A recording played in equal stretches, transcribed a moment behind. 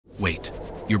Wait,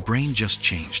 your brain just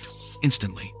changed.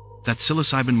 Instantly. That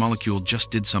psilocybin molecule just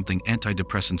did something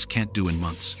antidepressants can't do in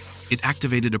months. It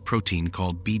activated a protein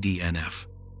called BDNF.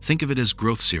 Think of it as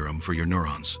growth serum for your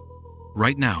neurons.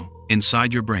 Right now,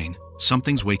 inside your brain,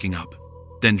 something's waking up.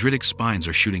 Dendritic spines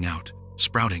are shooting out,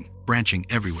 sprouting, branching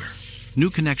everywhere.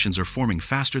 New connections are forming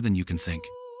faster than you can think.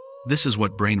 This is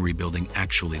what brain rebuilding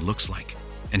actually looks like.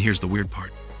 And here's the weird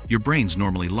part. Your brain's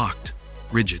normally locked,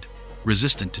 rigid,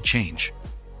 resistant to change.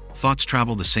 Thoughts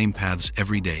travel the same paths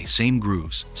every day, same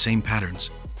grooves, same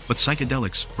patterns. But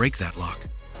psychedelics break that lock.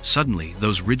 Suddenly,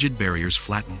 those rigid barriers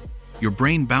flatten. Your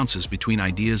brain bounces between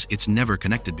ideas it's never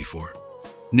connected before.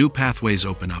 New pathways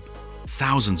open up,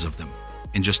 thousands of them,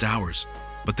 in just hours.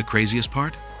 But the craziest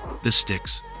part? This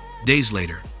sticks. Days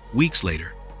later, weeks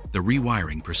later, the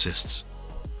rewiring persists.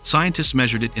 Scientists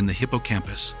measured it in the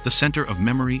hippocampus, the center of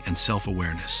memory and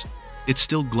self-awareness. It's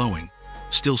still glowing,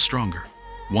 still stronger.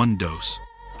 One dose.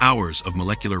 Hours of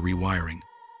molecular rewiring,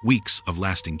 weeks of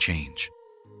lasting change.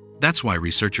 That's why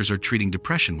researchers are treating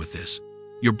depression with this.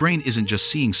 Your brain isn't just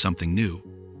seeing something new,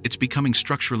 it's becoming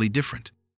structurally different.